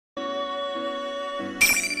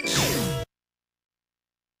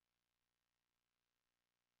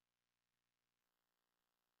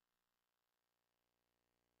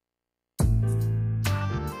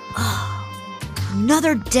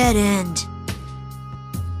Another dead end.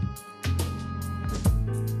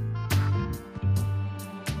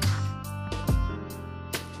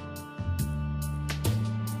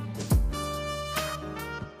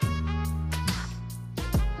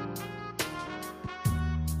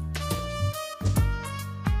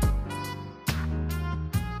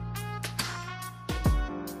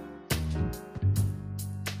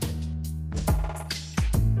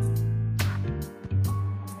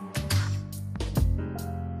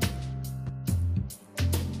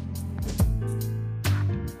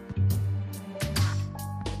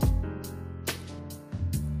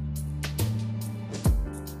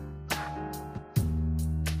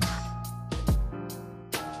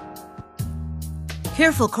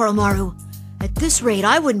 Careful, Koromaru. At this rate,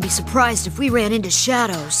 I wouldn't be surprised if we ran into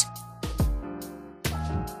shadows.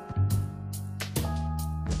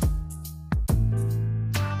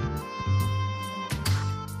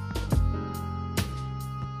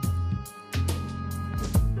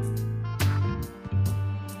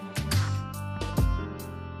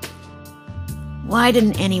 Why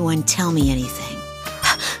didn't anyone tell me anything?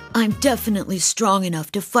 I'm definitely strong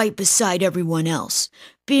enough to fight beside everyone else.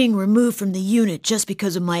 Being removed from the unit just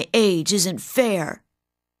because of my age isn't fair.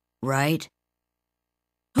 Right?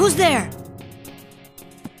 Who's there?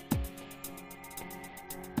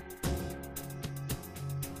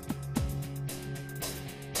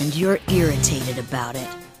 And you're irritated about it.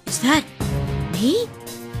 Is that me?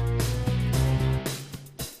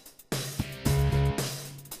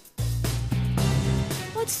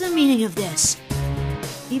 What's the meaning of this?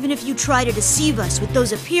 Even if you try to deceive us with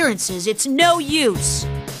those appearances, it's no use.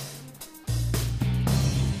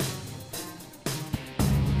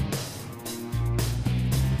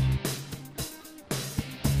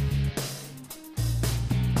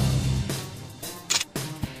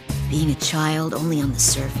 Being a child only on the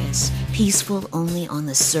surface, peaceful only on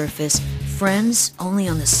the surface, friends only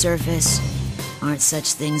on the surface, aren't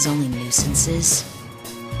such things only nuisances?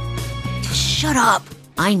 Just shut up!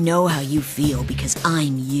 I know how you feel because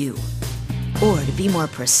I'm you. Or to be more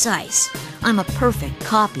precise, I'm a perfect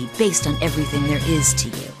copy based on everything there is to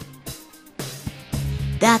you.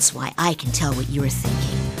 That's why I can tell what you're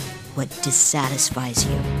thinking, what dissatisfies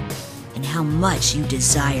you, and how much you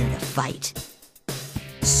desire to fight.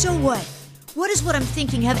 So what? What does what I'm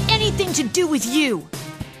thinking have anything to do with you?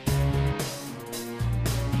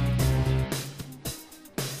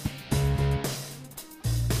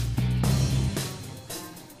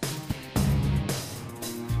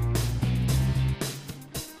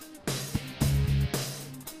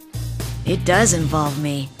 It does involve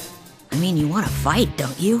me. I mean, you want to fight,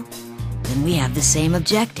 don't you? Then we have the same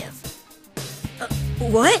objective.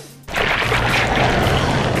 What?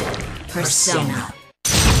 Persona.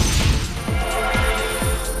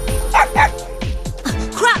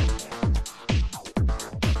 Crap!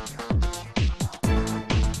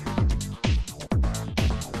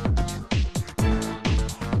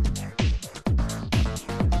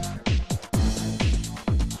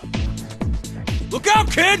 Look out,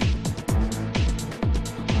 kid!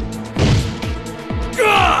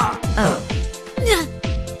 Oh.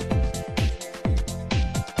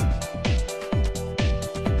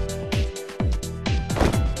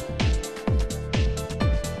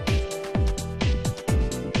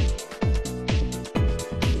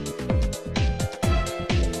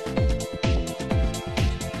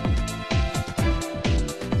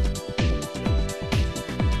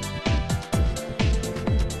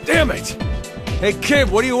 Damn it! Hey kid,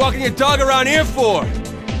 what are you walking your dog around here for?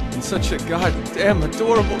 And such a goddamn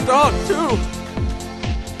adorable dog, too!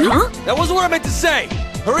 Huh? That wasn't what I meant to say!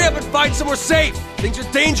 Hurry up and find somewhere safe! Things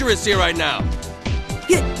are dangerous here right now!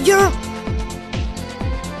 You're...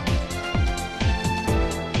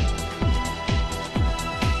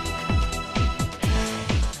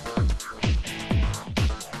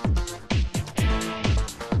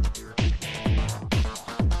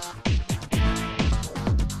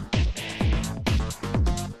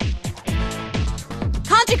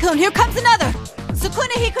 Kanji-kun, here comes another!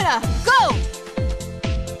 Sukuna Hikuna, go!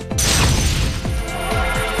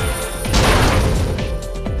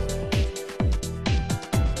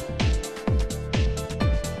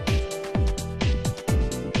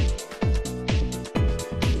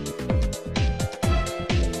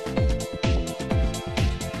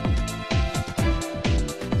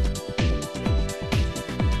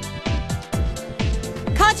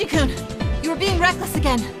 Kanji-kun, you were being reckless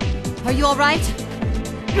again. Are you all right?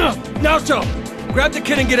 Naoto! Grab the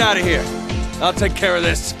kid and get out of here. I'll take care of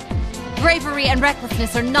this. Bravery and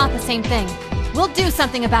recklessness are not the same thing. We'll do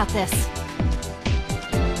something about this.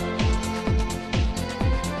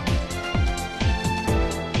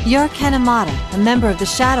 You're Ken Amata, a member of the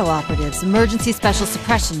Shadow Operatives Emergency Special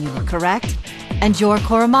Suppression Unit, correct? And you're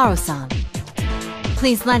Koromaru-san.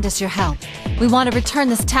 Please lend us your help. We want to return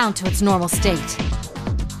this town to its normal state.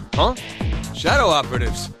 Huh? Shadow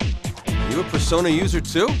Operatives? You a Persona user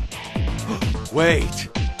too? Wait,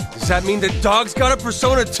 does that mean the dog's got a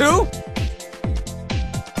Persona too?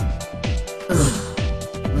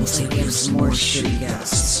 Looks like we have some more shitty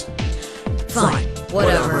guests. Fine,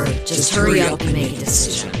 whatever. Just hurry up and make a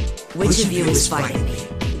decision. Which of you is fighting me?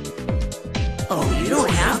 Oh, you don't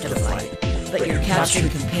have to fight, but your captured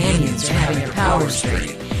companions are having their powers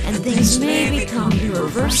drained, and things may become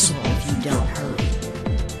irreversible if you don't hurry.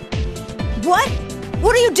 What?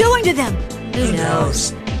 What are you doing to them? Who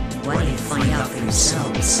knows? Why don't you find out for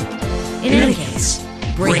yourselves? In any case,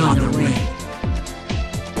 bring on the ring.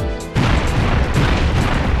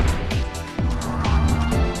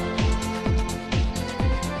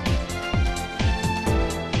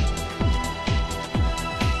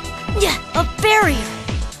 Yeah, a barrier!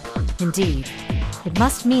 Indeed. It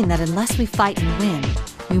must mean that unless we fight and win,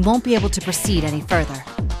 we won't be able to proceed any further.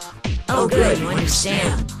 Oh good, you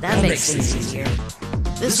understand. That makes things easier.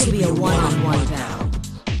 This will be a one-on-one battle.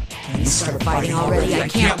 Can you start fighting already? I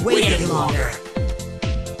can't wait any longer.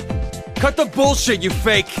 Cut the bullshit, you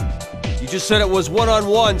fake! You just said it was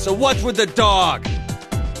one-on-one, so what's with the dog?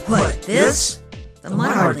 What, this? The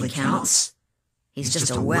mud hardly counts. He's just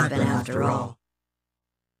a weapon after all.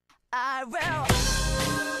 I will.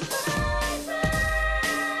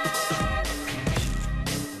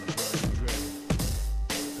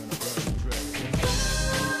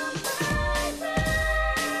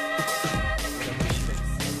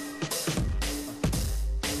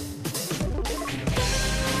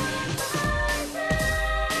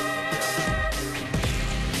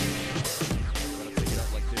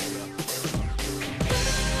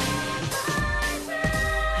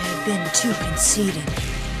 Been too conceited.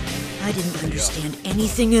 I didn't understand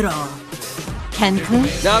anything at all. Ken-kun?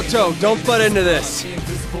 Naoto, don't butt into this.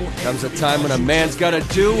 Comes a time when a man's gotta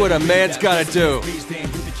do what a man's gotta do.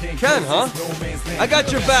 Ken, huh? I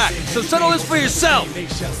got your back, so settle this for yourself!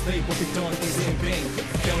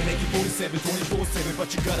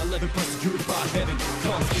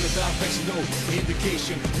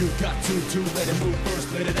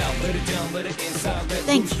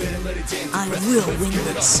 Thank you. I will win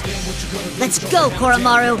this. Let's go,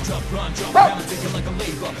 Koromaru!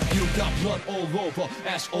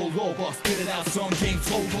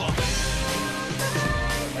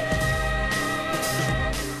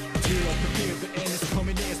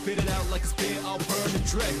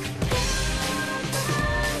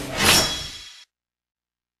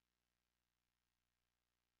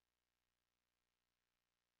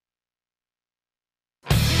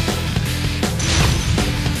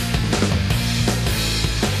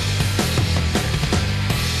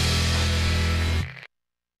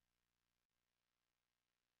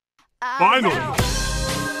 Finally!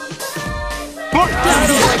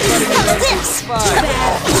 This! Too bad!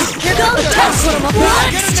 Here goes! That's what I'm about!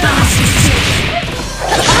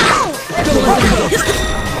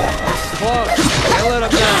 Can't let him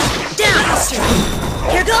down. Down!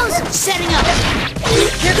 Here goes! Setting up!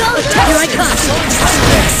 Here goes! Here I come!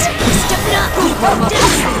 Step it up! Down!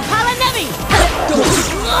 Halanemi! Hit!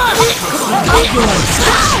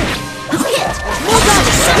 More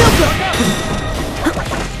guys! Real good!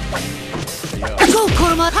 Go,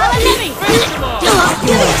 Koromaru! Halanemi!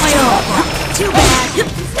 Give it my all! Too bad!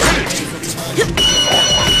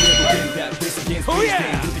 Oh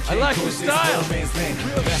yeah! I like the style!